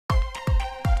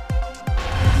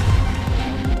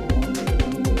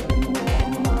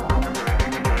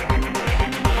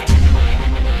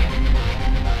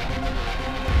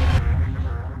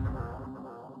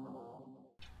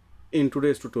In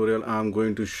today's tutorial, I'm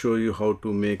going to show you how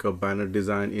to make a banner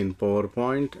design in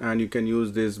PowerPoint, and you can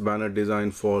use this banner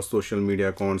design for social media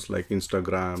accounts like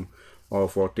Instagram or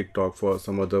for TikTok. For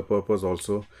some other purpose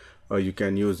also you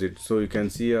can use it. So you can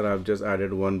see here I've just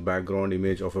added one background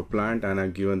image of a plant and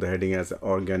I've given the heading as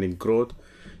organic growth.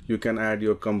 You can add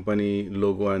your company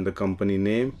logo and the company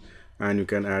name, and you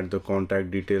can add the contact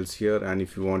details here, and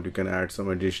if you want you can add some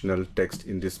additional text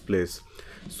in this place.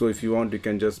 So if you want you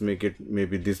can just make it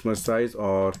maybe this much size,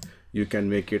 or you can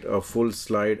make it a full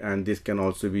slide, and this can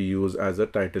also be used as a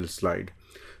title slide.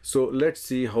 So let's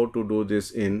see how to do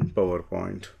this in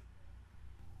PowerPoint.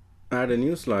 Add a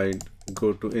new slide,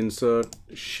 go to insert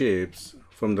shapes.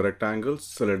 From the rectangles,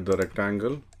 select the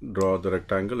rectangle, draw the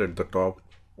rectangle at the top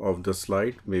of the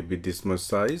slide, maybe this much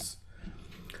size,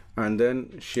 and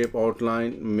then shape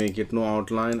outline, make it no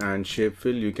outline, and shape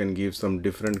fill you can give some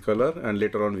different color, and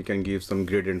later on we can give some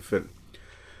gradient fill.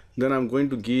 Then I'm going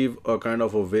to give a kind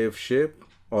of a wave shape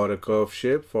or a curve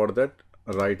shape. For that,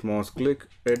 right mouse click,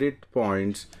 edit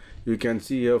points. You can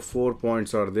see here 4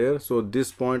 points are there. So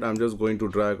this point I'm just going to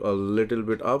drag a little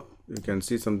bit up. You can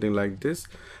see something like this,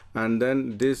 and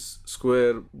then this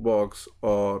square box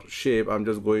or shape I'm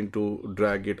just going to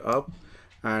drag it up,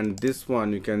 and this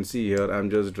one you can see here I'm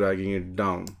just dragging it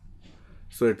down,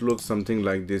 so it looks something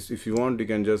like this. If you want you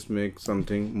can just make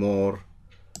something more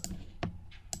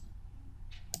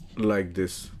like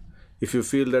this. If you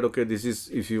feel that okay, this is,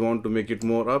 if you want to make it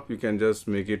more up, you can just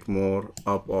make it more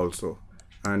up also,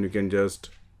 and you can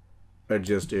just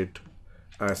adjust it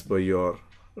as per your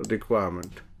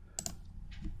requirement.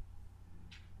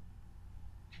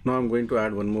 Now I'm going to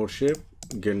add one more shape.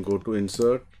 Again, go to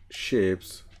insert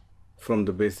shapes. From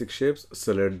the basic shapes,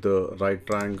 select the right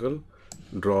triangle,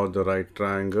 draw the right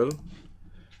triangle,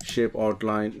 shape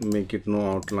outline, make it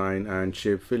no outline, and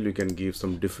shape fill you can give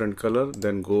some different color.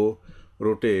 Then go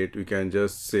rotate, you can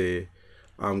just say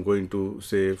I'm going to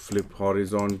say flip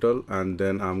horizontal, and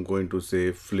then I'm going to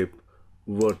say flip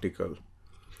vertical,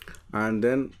 and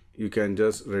then you can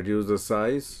just reduce the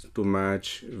size to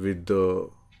match with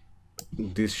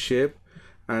this shape,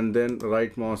 and then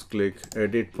right mouse click,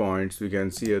 edit points. You can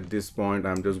see at this point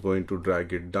I'm just going to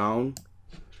drag it down,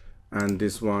 and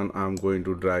this one I'm going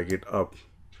to drag it up,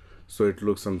 so it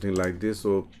looks something like this.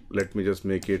 So let me just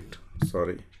make it,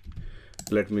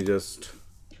 let me just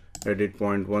edit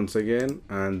point once again,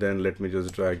 and then let me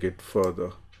just drag it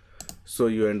further, so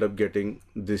you end up getting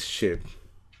this shape.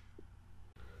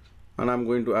 And I'm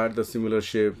going to add the similar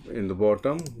shape in the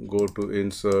bottom. Go to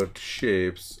insert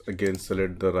shapes, again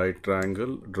select the right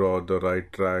triangle, draw the right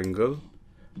triangle,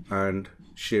 and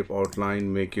shape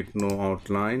outline, make it no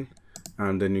outline,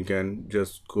 and then you can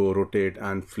just go rotate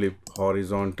and flip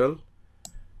horizontal.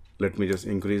 Let me just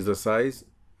increase the size,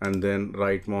 and then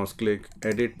right mouse click,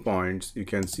 edit points. You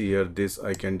can see here this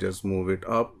I can just move it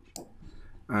up,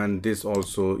 and this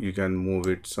also you can move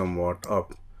it somewhat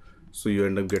up, so you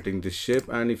end up getting this shape.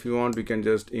 And if you want we can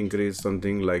just increase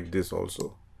something like this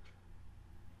also,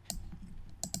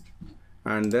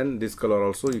 and then this color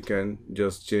also you can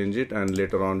just change it, and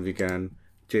later on we can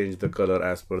change the color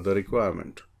as per the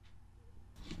requirement.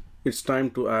 It's time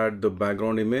to add the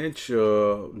background image.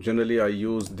 Generally I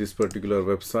use this particular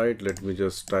website. Let me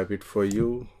just type it for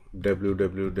you,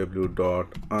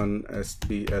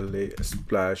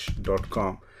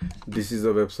 www.unsplash.com. This is a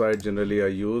website generally I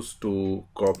use to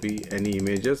copy any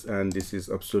images, and this is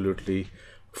absolutely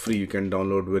free. You can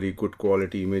download very good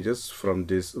quality images from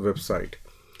this website.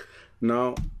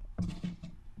 Now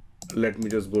let me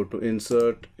just go to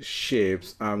insert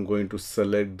shapes. I'm going to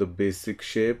select the basic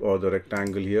shape or the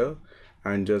rectangle here,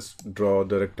 and just draw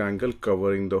the rectangle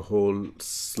covering the whole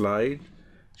slide.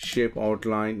 Shape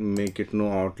outline, make it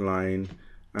no outline,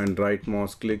 and right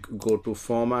mouse click, go to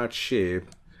format shape,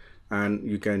 and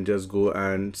you can just go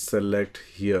and select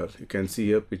here. You can see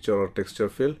here picture or texture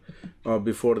fill.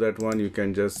 Before that one you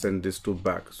can just send this to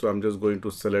back. So I'm just going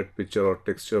to select picture or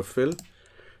texture fill.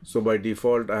 So by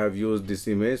default I have used this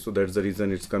image, so that's the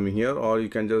reason it's coming here. Or you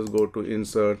can just go to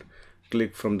insert,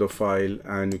 click from the file,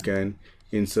 and you can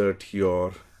insert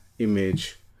your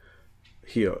image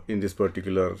here in this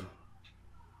particular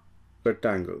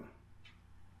rectangle.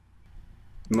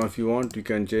 Now if you want you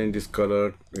can change this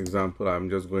color. Example, I'm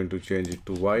just going to change it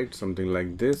to white, something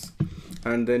like this,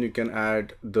 and then you can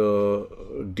add the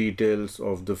details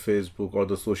of the Facebook or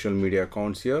the social media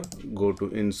accounts here. Go to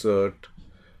insert,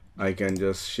 I can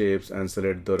just shapes, and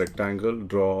select the rectangle,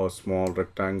 draw a small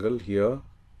rectangle here.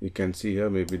 You can see here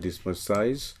maybe this much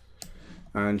size,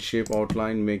 and shape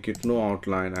outline, make it no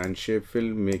outline, and shape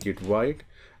fill, make it white,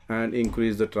 and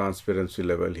increase the transparency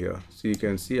level here. So you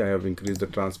can see I have increased the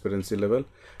transparency level,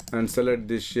 and select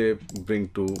this shape, bring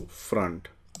to front.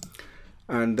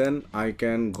 And then I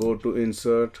can go to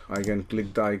insert, I can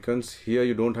click the icons. Here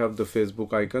you don't have the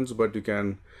Facebook icons, but you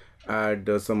can add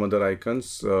some other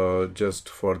icons just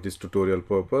for this tutorial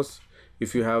purpose.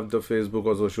 If you have the Facebook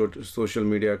or social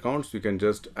media accounts, you can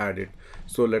just add it.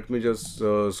 So let me just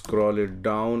scroll it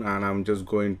down, and I'm just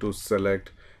going to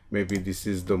select, maybe this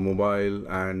is the mobile,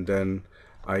 and then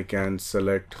I can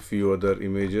select few other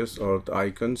images or the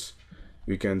icons.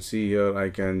 You can see here I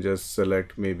can just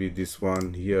select maybe this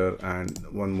one here and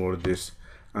one more this,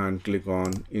 and click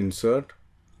on insert.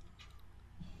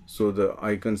 So the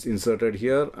icons inserted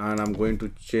here, and I'm going to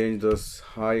change this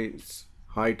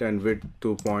height and width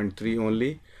to 0.3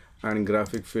 only, and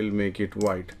graphic fill make it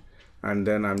white. And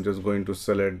then I'm just going to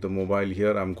select the mobile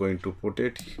here, I'm going to put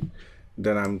it,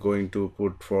 then I'm going to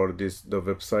put for this the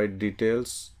website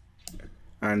details,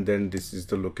 and then this is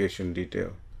the location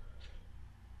detail.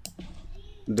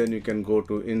 Then you can go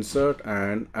to insert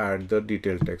and add the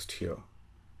detail text here.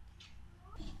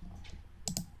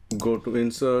 Go to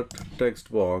insert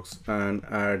text box and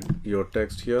add your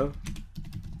text here.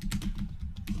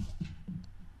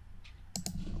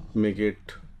 Make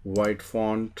it white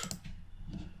font,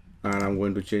 and I'm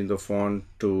going to change the font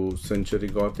to Century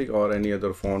Gothic or any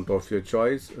other font of your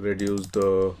choice. Reduce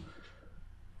the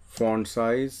font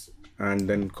size and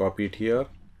then copy it here.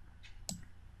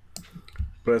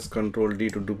 Press Ctrl D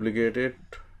to duplicate it.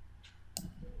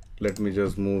 Let me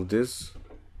just move this.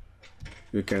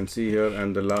 You can see here,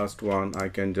 and the last one I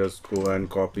can just go and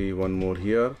copy one more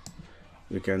here.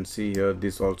 You can see here,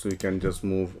 this also you can just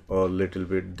move a little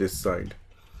bit this side.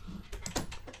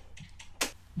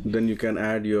 Then you can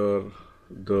add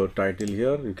the title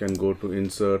here. You can go to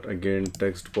insert, again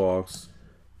text box,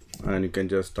 and you can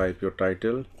just type your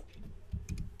title.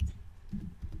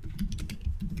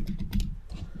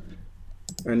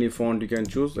 Any font you can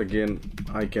choose. Again,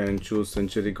 I can choose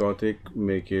Century Gothic,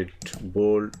 make it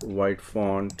bold, white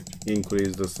font,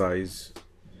 increase the size.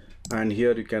 And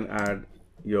here you can add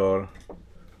your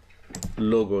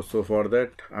logo. So for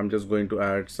that, I'm just going to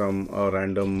add some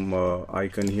random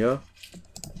icon here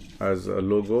as a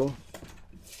logo,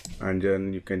 and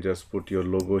then you can just put your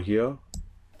logo here.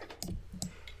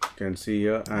 You can see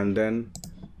here, and then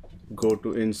go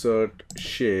to insert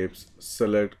shapes,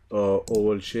 select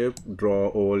oval shape,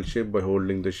 draw oval shape by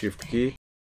holding the shift key.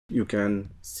 You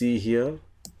can see here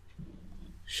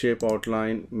shape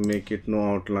outline, make it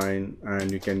no outline,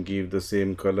 and you can give the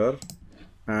same color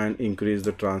and increase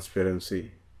the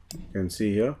transparency. You can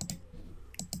see here.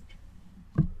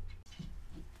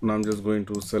 Now I'm just going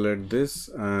to select this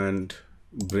and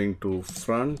bring to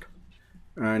front,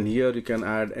 and here you can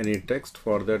add any text.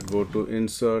 For that, go to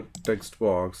insert text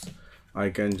box. I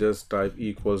can just type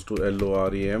equals to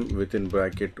LOREM within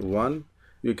bracket 1.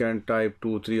 You can type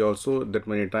 2, 3 also, that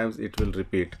many times it will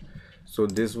repeat. So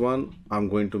this one I'm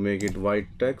going to make it white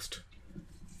text,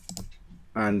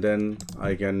 and then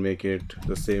I can make it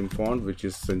the same font, which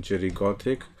is Century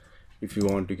Gothic. If you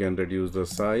want, you can reduce the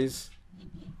size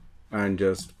and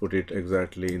just put it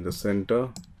exactly in the center,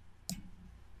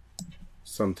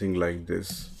 something like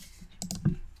this.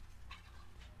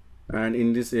 And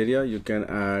in this area you can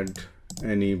add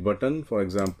any button, for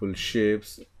example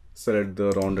shapes. Select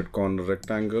the rounded corner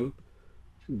rectangle,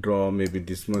 draw maybe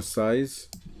this much size,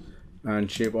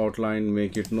 and shape outline,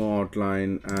 make it no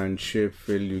outline, and shape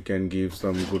fill, you can give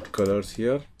some good colors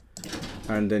here,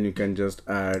 and then you can just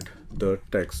add the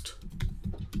text.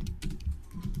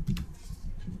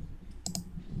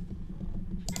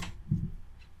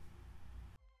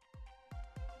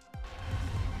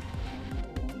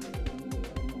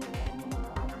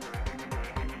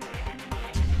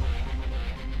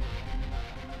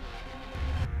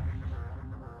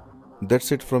 That's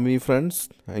it from me, friends.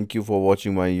 Thank you for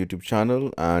watching my YouTube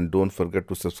channel, and don't forget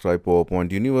to subscribe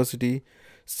PowerPoint University.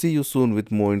 See you soon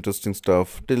with more interesting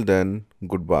stuff. Till then,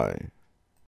 goodbye.